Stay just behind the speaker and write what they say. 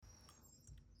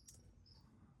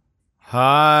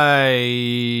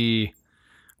Hi.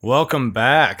 Welcome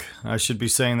back. I should be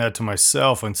saying that to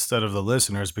myself instead of the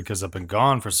listeners because I've been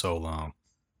gone for so long.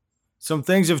 Some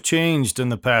things have changed in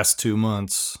the past 2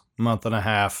 months, month and a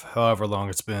half, however long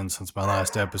it's been since my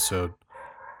last episode.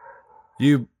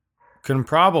 You can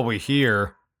probably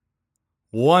hear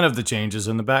one of the changes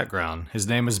in the background. His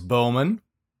name is Bowman.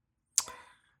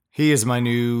 He is my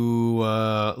new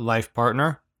life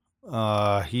partner.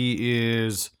 He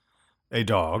is a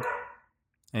dog,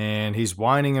 and he's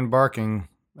whining and barking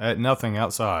at nothing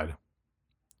outside.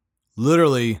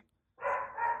 Literally,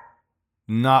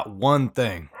 not one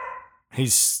thing.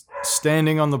 He's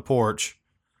standing on the porch,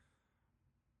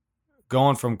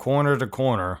 going from corner to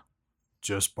corner,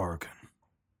 just barking.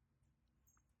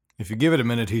 If you give it a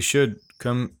minute, he should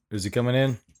come. Is he coming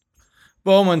in?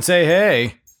 Bowman, say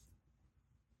hey.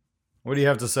 What do you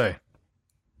have to say?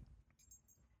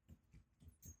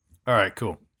 All right,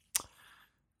 cool.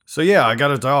 So, yeah, I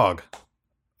got a dog.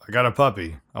 I got a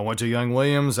puppy. I went to Young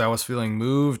Williams. I was feeling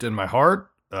moved in my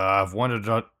heart. I've wanted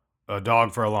a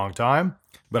dog for a long time,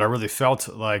 but I really felt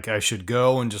like I should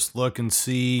go and just look and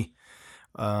see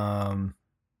about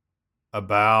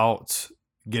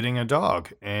getting a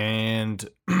dog. And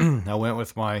I went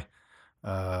with my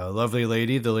lovely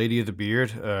lady, the lady of the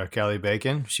beard, Callie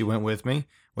Bacon. She went with me.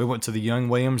 We went to the Young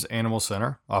Williams Animal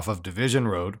Center off of Division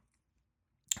Road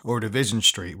or Division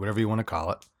Street, whatever you want to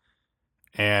call it.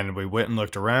 And we went and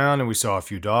looked around and we saw a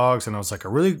few dogs. And I was like,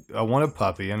 I want a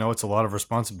puppy. I know it's a lot of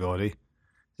responsibility.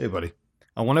 Hey, buddy,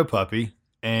 I want a puppy.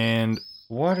 And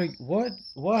what?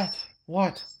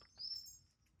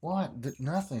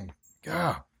 Nothing.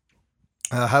 God.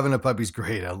 Having a puppy's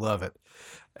great. I love it.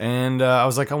 And I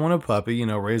was like, I want a puppy,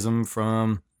 raise them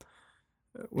from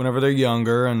whenever they're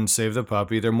younger and save the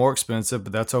puppy. They're more expensive,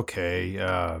 but that's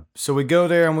okay. So we go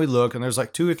there and we look, and there's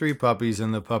like 2 or 3 puppies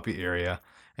in the puppy area.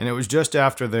 And it was just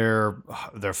after their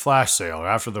flash sale,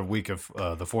 after the week of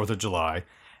the 4th of July.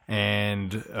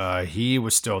 And he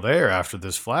was still there after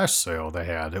this flash sale they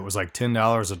had. It was like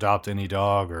 $10 adopt any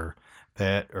dog or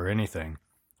pet or anything.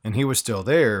 And he was still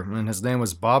there, and his name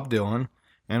was Bob Dylan.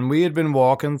 And we had been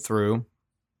walking through,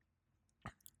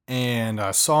 and I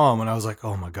saw him, and I was like,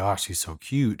 oh my gosh, he's so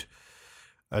cute.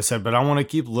 I said, but I want to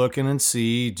keep looking and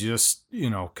see, just,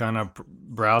 kind of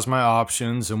browse my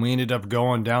options. And we ended up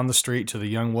going down the street to the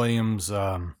Young Williams.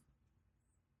 I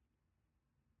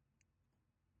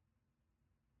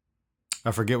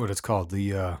forget what it's called.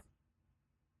 The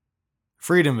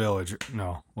Freedom Village.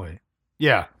 No, wait.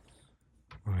 Yeah.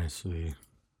 Let me see.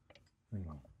 Hang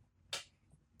on.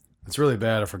 It's really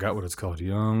bad. I forgot what it's called.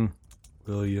 Young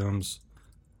Williams.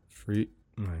 Wait,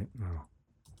 no.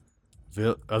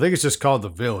 I think it's just called the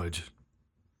Village.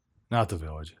 Not the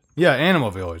Village. Yeah, Animal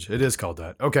Village. It is called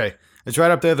that. Okay. It's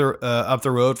right up there, up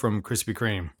the road from Krispy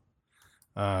Kreme.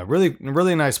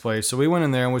 Really nice place. So we went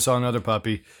in there and we saw another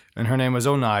puppy, and her name was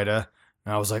Oneida.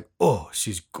 And I was like, oh,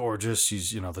 she's gorgeous.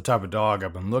 She's, the type of dog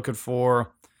I've been looking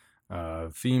for.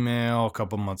 Female, a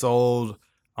couple months old.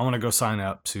 I want to go sign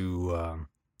up to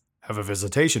have a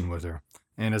visitation with her.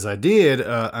 And as I did,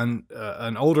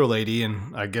 an older lady,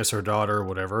 and I guess her daughter or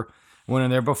whatever, went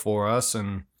in there before us.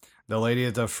 And the lady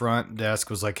at the front desk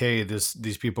was like, hey,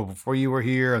 these people before you were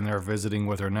here, and they're visiting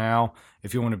with her now.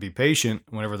 If you want to be patient,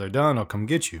 whenever they're done, I'll come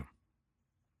get you.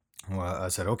 Well, I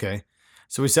said, okay.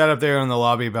 So we sat up there in the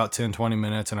lobby about 10, 20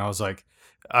 minutes, and I was like,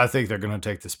 I think they're going to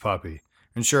take this puppy.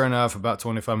 And sure enough, about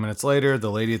 25 minutes later,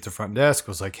 the lady at the front desk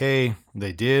was like, hey,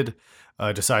 they did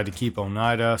decide to keep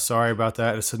Oneida. Sorry about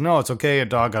that. I said, no, it's okay. A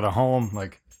dog got a home.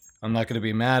 Like, I'm not going to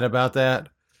be mad about that.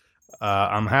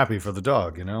 I'm happy for the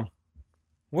dog,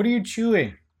 What are you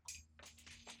chewing?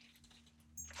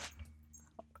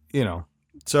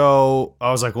 So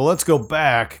I was like, well, let's go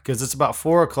back because it's about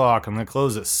 4 o'clock and they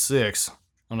close at 6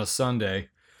 on a Sunday.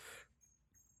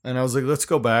 And I was like, let's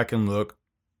go back and look.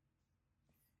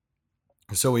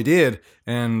 So we did,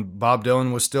 and Bob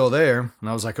Dylan was still there. And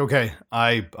I was like, okay,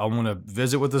 I want to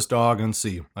visit with this dog and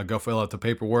see. I go fill out the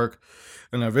paperwork,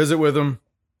 and I visit with him.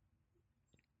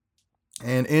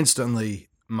 And instantly,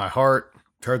 my heart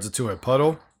turns into a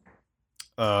puddle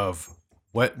of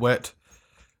wet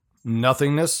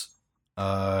nothingness.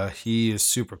 He is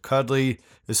super cuddly.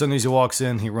 As soon as he walks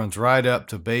in, he runs right up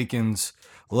to Bacon's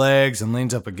legs and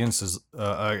leans up against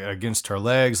against her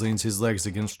legs, leans his legs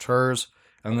against hers,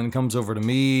 and then comes over to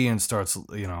me and starts,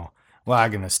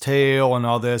 wagging his tail and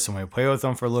all this. And we play with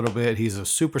him for a little bit. He's a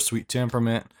super sweet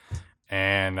temperament,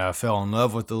 and I fell in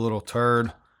love with the little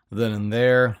turd then and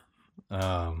there.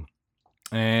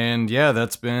 And yeah,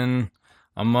 that's been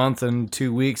a month and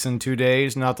 2 weeks and 2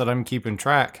 days. Not that I'm keeping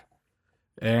track.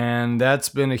 And that's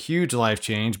been a huge life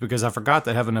change because I forgot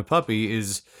that having a puppy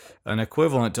is an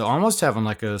equivalent to almost having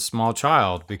like a small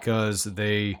child because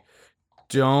they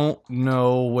don't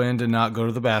know when to not go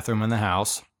to the bathroom in the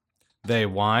house. They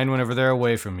whine whenever they're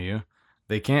away from you.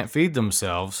 They can't feed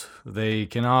themselves. They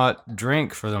cannot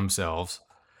drink for themselves.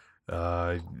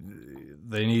 They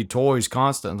need toys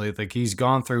constantly. Like he's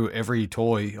gone through every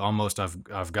toy almost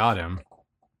I've got him.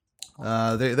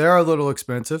 They are a little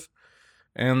expensive,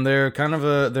 and they're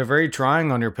very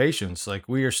trying on your patience. Like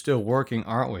we are still working,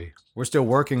 aren't we? We're still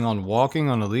working on walking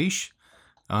on a leash.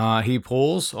 He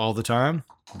pulls all the time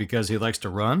because he likes to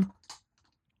run,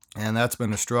 and that's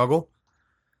been a struggle.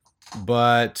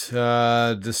 But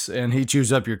and he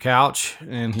chews up your couch,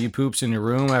 and he poops in your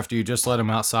room after you just let him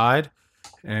outside.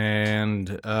 And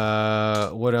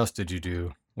what else did you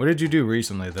do? What did you do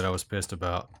recently that I was pissed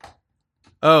about?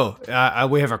 Oh,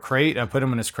 we have a crate. I put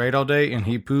him in his crate all day, and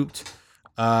he pooped.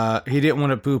 He didn't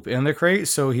want to poop in the crate,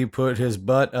 so he put his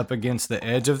butt up against the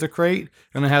edge of the crate,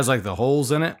 and it has like the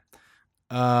holes in it.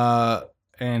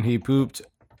 And he pooped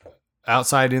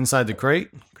inside the crate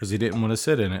because he didn't want to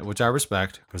sit in it, which I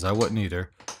respect because I wouldn't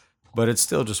either. But it's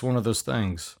still just one of those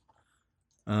things.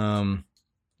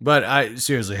 But I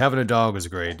seriously, having a dog is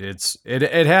great.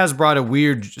 It has brought a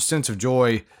weird sense of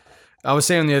joy. I was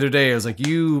saying the other day, I was like,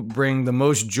 you bring the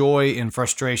most joy and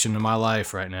frustration to my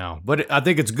life right now. But I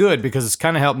think it's good because it's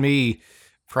kind of helped me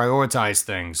prioritize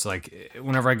things. Like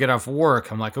whenever I get off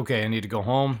work, I'm like, okay, I need to go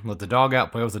home, let the dog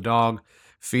out, play with the dog,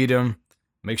 feed him,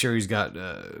 make sure he's got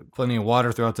plenty of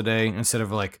water throughout the day instead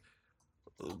of like,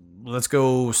 let's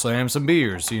go slam some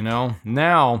beers, you know?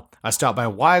 Now I stop by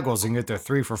Weigel's and get their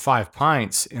 3 for $5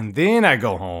 pints, and then I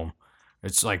go home.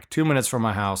 It's like 2 minutes from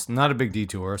my house, not a big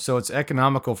detour. So it's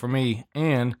economical for me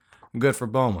and good for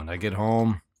Bowman. I get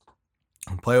home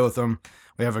and play with him.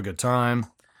 We have a good time.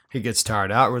 He gets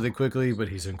tired out really quickly, but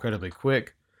he's incredibly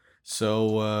quick.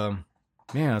 So,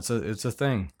 yeah, it's a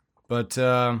thing. But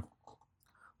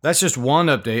that's just one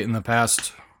update in the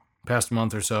past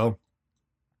month or so.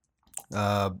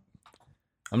 I'm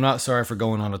not sorry for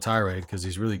going on a tirade because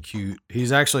he's really cute.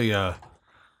 He's actually,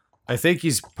 I think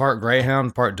he's part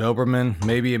Greyhound, part Doberman,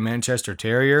 maybe a Manchester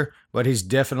Terrier, but he's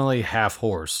definitely half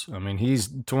horse. I mean, he's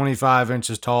 25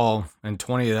 inches tall and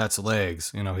 20 of that's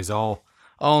legs. You know, he's all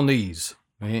knees.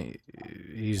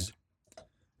 He's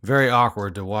very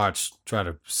awkward to watch try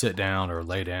to sit down or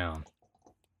lay down.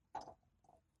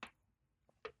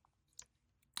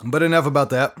 But enough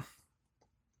about that.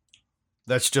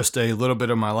 That's just a little bit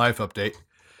of my life update.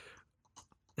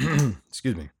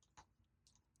 Excuse me.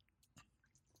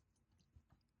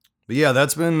 But yeah,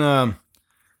 that's been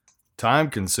time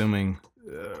consuming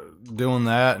doing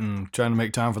that and trying to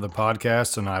make time for the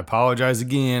podcast. And I apologize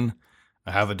again.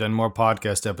 I haven't done more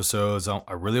podcast episodes. I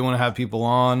really want to have people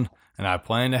on, and I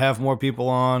plan to have more people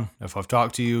on. If I've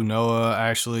talked to you, Noah,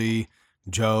 Ashley,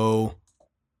 Joe,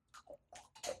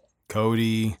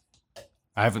 Cody.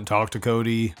 I haven't talked to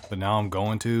Cody, but now I'm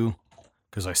going to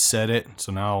because I said it.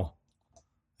 So now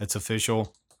it's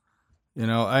official. You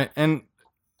know, and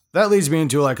that leads me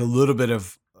into like a little bit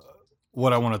of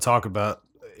what I want to talk about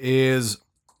is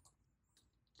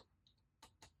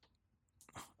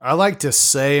I like to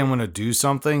say I'm going to do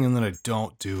something and then I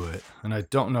don't do it. And I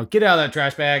don't know. Get out of that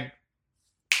trash bag.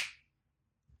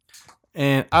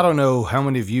 And I don't know how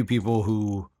many of you people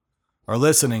who are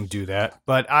listening do that,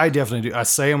 but I definitely do. I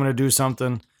say I'm going to do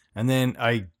something and then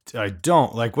I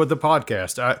don't. Like with the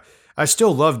podcast, I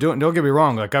still love doing it. Don't get me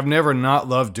wrong. Like I've never not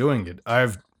loved doing it.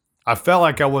 I felt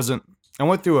like I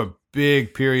went through a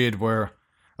big period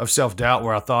of self-doubt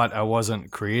where I thought I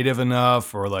wasn't creative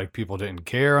enough or like people didn't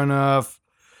care enough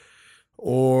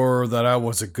or that I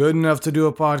wasn't good enough to do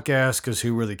a podcast because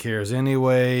who really cares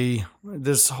anyway?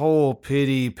 This whole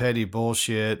petty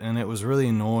bullshit, and it was really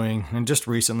annoying. And just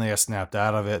recently I snapped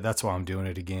out of it. That's why I'm doing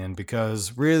it again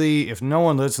because really, if no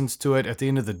one listens to it at the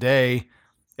end of the day,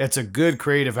 it's a good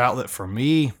creative outlet for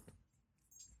me.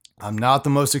 I'm not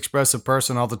the most expressive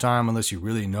person all the time unless you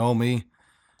really know me.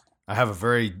 I have a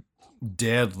very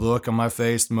dead look on my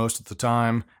face most of the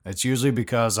time. It's usually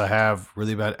because I have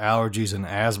really bad allergies and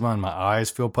asthma and my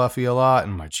eyes feel puffy a lot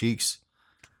and my cheeks.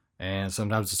 And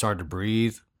sometimes it's hard to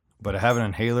breathe. But I have an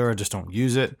inhaler, I just don't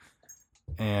use it.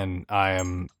 And I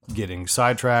am getting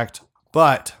sidetracked.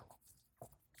 But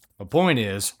the point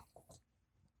is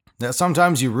that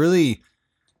sometimes you really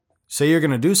say you're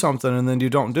going to do something and then you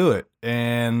don't do it.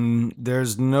 And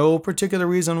there's no particular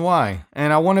reason why.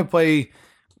 And I want to play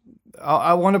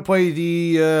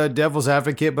the devil's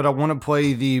advocate, but I want to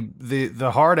play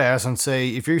the hard ass and say,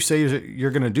 if you say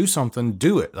you're going to do something,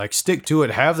 do it. Like stick to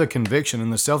it. Have the conviction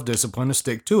and the self-discipline to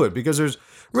stick to it. Because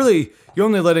really, you're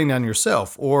only letting down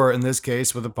yourself, or in this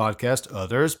case with the podcast,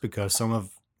 others, because some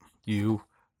of you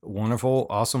wonderful,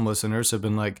 awesome listeners have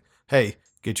been like, hey,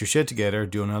 get your shit together,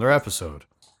 do another episode.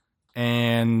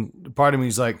 And part of me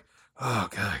is like, oh,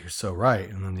 God, you're so right.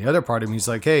 And then the other part of me is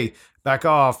like, hey, back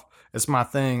off. It's my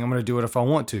thing. I'm going to do it if I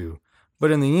want to.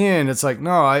 But in the end, it's like,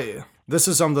 no, this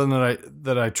is something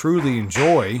that I truly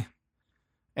enjoy.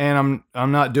 And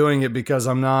I'm not doing it because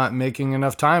I'm not making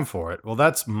enough time for it. Well,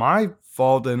 that's my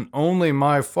fault and only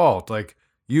my fault. Like,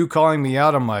 you calling me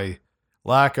out on my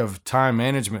lack of time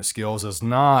management skills is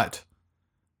not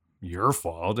your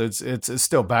fault. It's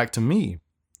still back to me.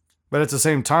 But at the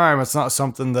same time, it's not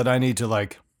something that I need to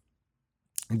like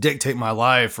dictate my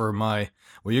life or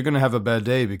well, you're going to have a bad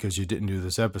day because you didn't do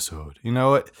this episode. You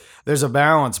know, there's a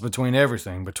balance between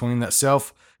everything, between that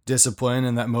self-discipline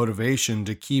and that motivation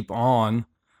to keep on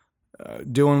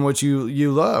doing what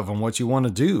you love and what you want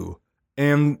to do.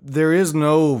 And there is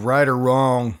no right or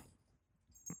wrong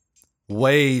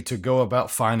way to go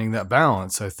about finding that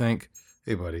balance. I think,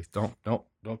 hey buddy, don't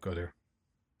go there.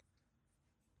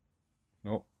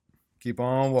 Nope. Keep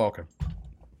on walking.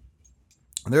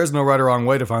 There's no right or wrong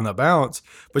way to find that balance,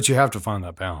 but you have to find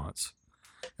that balance.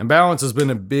 And balance has been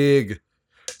a big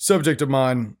subject of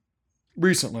mine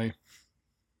recently.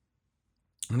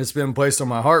 And it's been placed on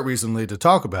my heart recently to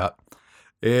talk about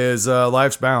is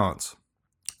life's balance.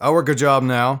 I work a job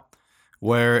now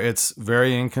where it's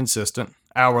very inconsistent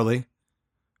hourly.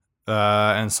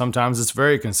 And sometimes it's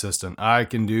very consistent. I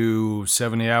can do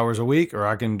 70 hours a week or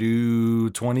I can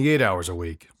do 28 hours a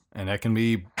week. And that can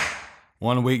be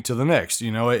one week to the next. You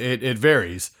know, it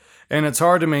varies. And it's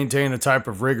hard to maintain a type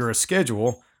of rigorous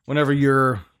schedule whenever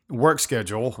your work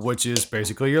schedule, which is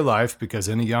basically your life, because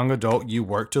in a young adult, you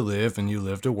work to live and you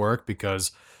live to work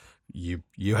because you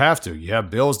have to. You have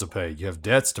bills to pay. You have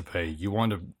debts to pay.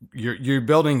 You're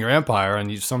building your empire,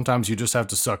 and sometimes you just have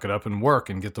to suck it up and work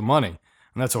and get the money.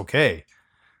 And that's okay.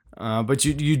 But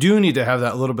you do need to have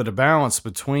that little bit of balance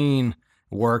between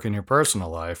work and your personal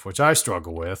life, which I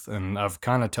struggle with, and I've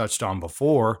kind of touched on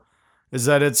before, is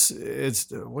that it's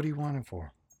what are you wanting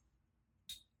for?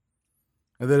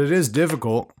 That it is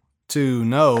difficult to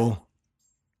know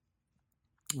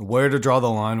where to draw the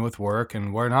line with work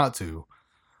and where not to.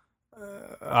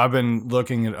 I've been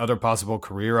looking at other possible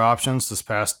career options this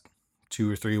past 2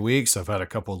 or 3 weeks. I've had a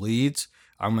couple leads.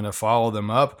 I'm going to follow them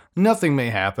up. Nothing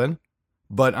may happen,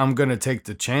 but I'm going to take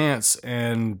the chance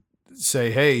and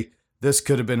say, hey, this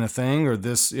could have been a thing, or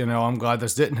this, I'm glad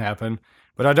this didn't happen.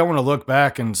 But I don't want to look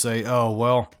back and say, oh,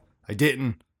 well, I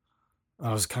didn't.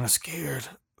 I was kind of scared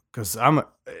because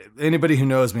anybody who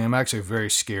knows me, I'm actually a very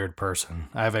scared person.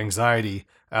 I have anxiety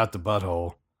out the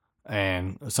butthole,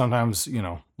 and sometimes,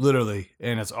 literally,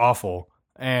 and it's awful,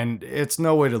 and it's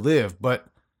no way to live, but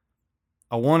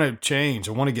I want to change.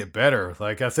 I want to get better.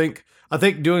 Like, I think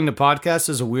doing the podcast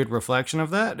is a weird reflection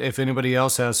of that. If anybody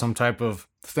else has some type of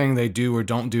thing they do or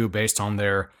don't do based on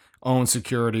their own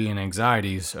security and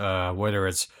anxieties, whether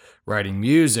it's writing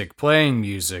music, playing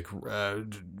music,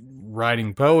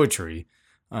 writing poetry,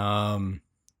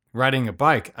 riding a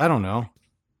bike, I don't know.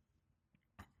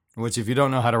 Which, if you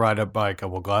don't know how to ride a bike, I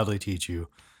will gladly teach you.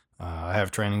 I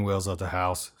have training wheels at the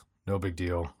house. No big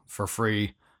deal. For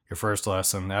free. Your first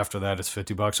lesson. After that, it's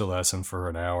 $50 a lesson for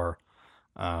an hour.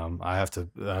 I have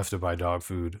to buy dog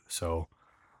food, so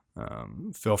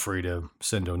feel free to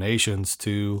send donations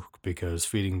too, because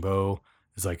feeding Bo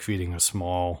is like feeding a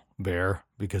small bear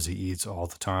because he eats all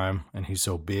the time and he's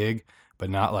so big, but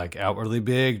not like outwardly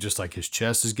big, just like his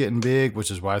chest is getting big,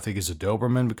 which is why I think he's a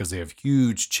Doberman, because they have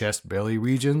huge chest belly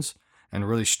regions and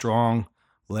really strong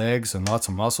legs and lots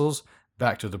of muscles.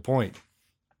 Back to the point.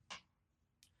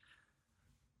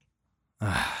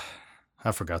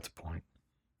 I forgot the point.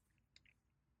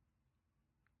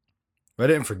 I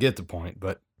didn't forget the point,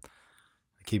 but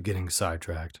I keep getting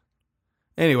sidetracked.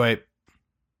 Anyway,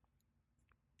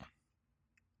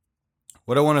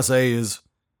 what I want to say is,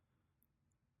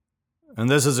 and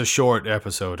this is a short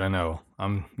episode, I know.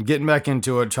 I'm getting back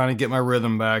into it, trying to get my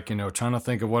rhythm back, trying to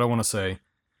think of what I want to say.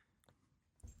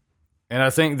 And I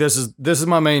think this is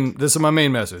my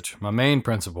main message, my main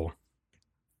principle.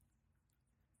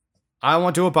 I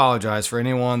want to apologize for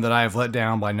anyone that I have let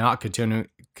down by not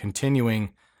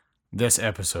continuing this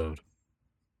episode.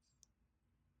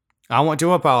 I want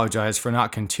to apologize for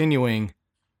not continuing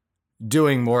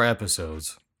doing more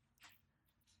episodes.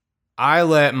 I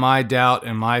let my doubt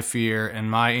and my fear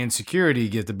and my insecurity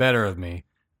get the better of me,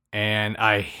 and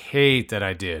I hate that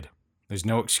I did. There's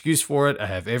no excuse for it. I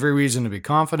have every reason to be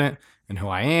confident in who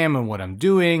I am and what I'm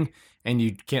doing, and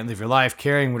you can't live your life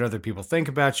caring what other people think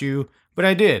about you, but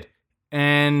I did.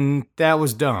 And that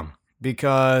was dumb.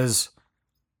 because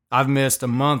I've missed a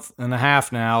month and a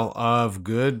half now of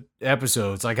good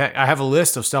episodes. Like I have a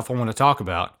list of stuff I want to talk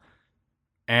about,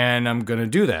 and I'm going to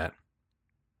do that.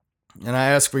 And I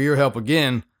ask for your help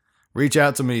again. Reach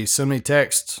out to me, send me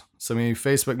texts, send me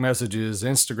Facebook messages,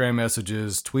 Instagram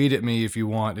messages, tweet at me if you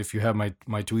want, if you have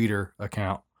my Twitter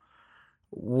account.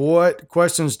 What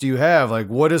questions do you have? Like,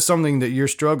 what is something that you're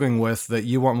struggling with that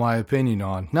you want my opinion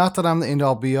on? Not that I'm the end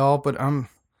all be all, but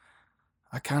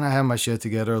I kind of have my shit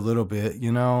together a little bit,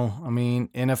 you know? I mean,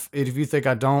 and if you think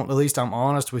I don't, at least I'm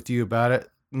honest with you about it.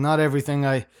 Not everything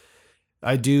I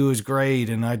do is great,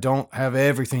 and I don't have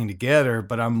everything together,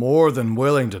 but I'm more than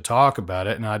willing to talk about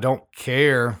it, and I don't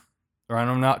care, or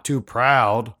I'm not too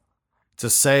proud to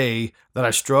say that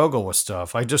I struggle with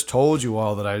stuff. I just told you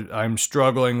all that I'm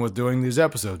struggling with doing these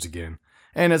episodes again.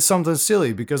 And it's something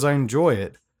silly because I enjoy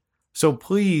it. So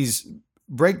please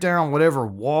break down whatever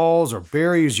walls or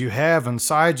barriers you have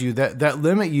inside you that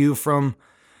limit you from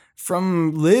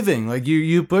living. Like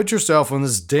you put yourself in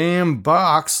this damn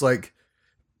box, like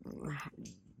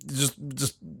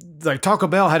just like Taco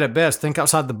Bell had it best. Think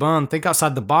outside the bun, think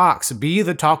outside the box. Be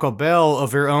the Taco Bell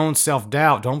of your own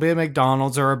self-doubt. Don't be a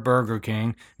McDonald's or a Burger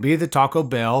King. Be the Taco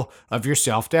Bell of your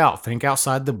self-doubt. Think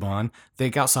outside the bun,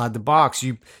 think outside the box.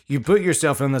 You put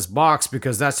yourself in this box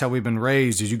because that's how we've been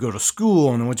raised. Is you go to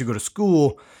school, and then once you go to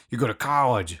school, you go to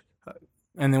college.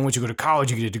 And then once you go to college,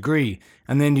 you get a degree.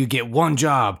 And then you get one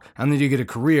job. And then you get a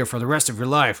career for the rest of your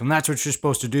life. And that's what you're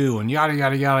supposed to do. And yada,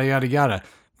 yada, yada, yada, yada.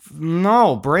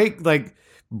 No, break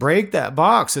that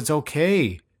box. It's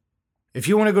okay. If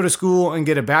you want to go to school and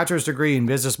get a bachelor's degree in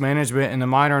business management and a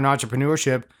minor in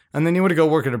entrepreneurship, and then you want to go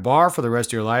work at a bar for the rest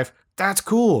of your life, that's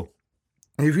cool.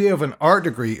 If you have an art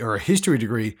degree or a history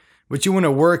degree, but you want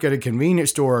to work at a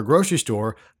convenience store or a grocery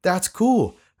store, that's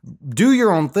cool. Do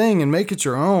your own thing and make it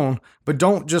your own, but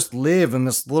don't just live in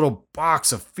this little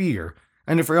box of fear.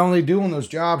 And if you're only doing those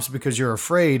jobs because you're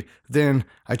afraid, then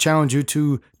I challenge you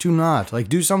to not. Like,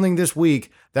 do something this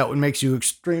week that would make you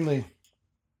extremely...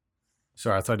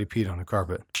 Sorry, I thought he peed on the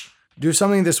carpet. Do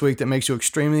something this week that makes you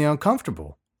extremely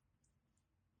uncomfortable.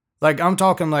 Like, I'm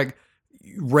talking like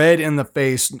red in the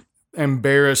face,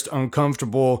 embarrassed,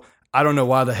 uncomfortable. I don't know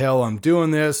why the hell I'm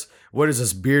doing this. What is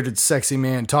this bearded, sexy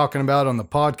man talking about on the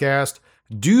podcast?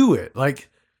 Do it. Like,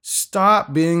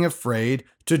 stop being afraid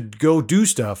to go do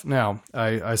stuff. Now,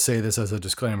 I say this as a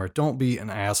disclaimer. Don't be an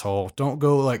asshole. Don't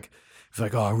go like, it's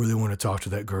like, oh, I really want to talk to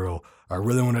that girl. I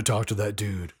really want to talk to that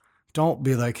dude. Don't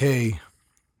be like, hey,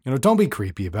 don't be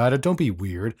creepy about it. Don't be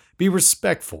weird. Be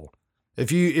respectful.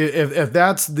 If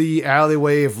that's the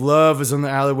alleyway, if love is in the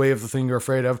alleyway of the thing you're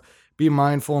afraid of, be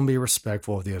mindful and be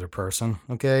respectful of the other person.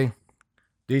 Okay?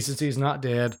 Decency is not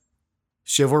dead.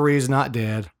 Chivalry is not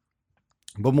dead.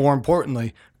 But more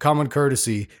importantly, common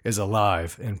courtesy is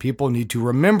alive, and people need to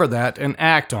remember that and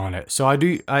act on it. So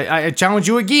I challenge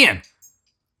you again.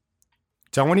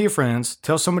 Tell one of your friends,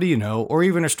 tell somebody you know, or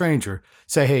even a stranger.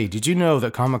 Say, hey, did you know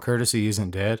that common courtesy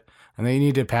isn't dead? And then you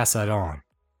need to pass that on.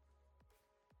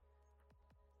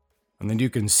 And then you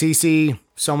can CC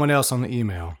someone else on the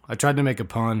email. I tried to make a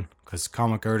pun, because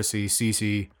common courtesy,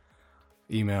 CC,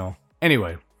 email.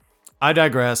 Anyway, I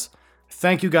digress.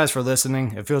 Thank you guys for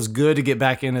listening. It feels good to get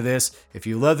back into this. If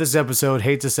you love this episode,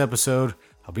 hate this episode,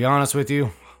 I'll be honest with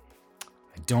you,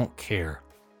 I don't care.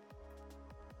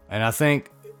 And I think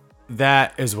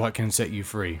that is what can set you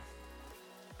free.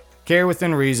 Care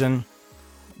within reason.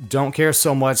 Don't care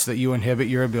so much that you inhibit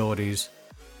your abilities,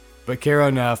 but care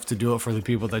enough to do it for the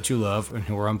people that you love and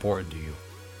who are important to you.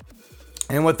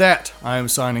 And with that, I am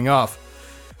signing off.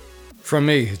 From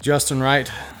me, Justin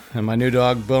Wright, and my new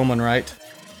dog, Bowman Wright.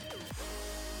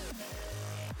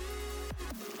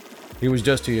 He was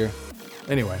just here.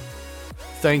 Anyway,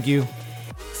 thank you.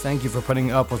 Thank you for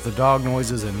putting up with the dog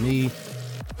noises and me.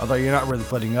 Although you're not really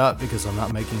putting up because I'm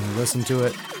not making you listen to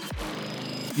it.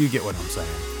 You get what I'm saying.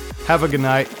 Have a good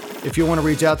night. If you want to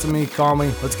reach out to me, call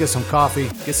me. Let's get some coffee,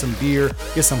 get some beer,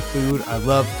 get some food. I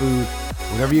love food.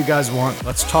 Whatever you guys want,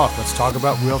 let's talk. Let's talk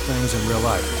about real things in real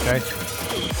life,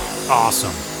 okay?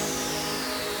 Awesome.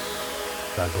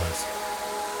 God bless.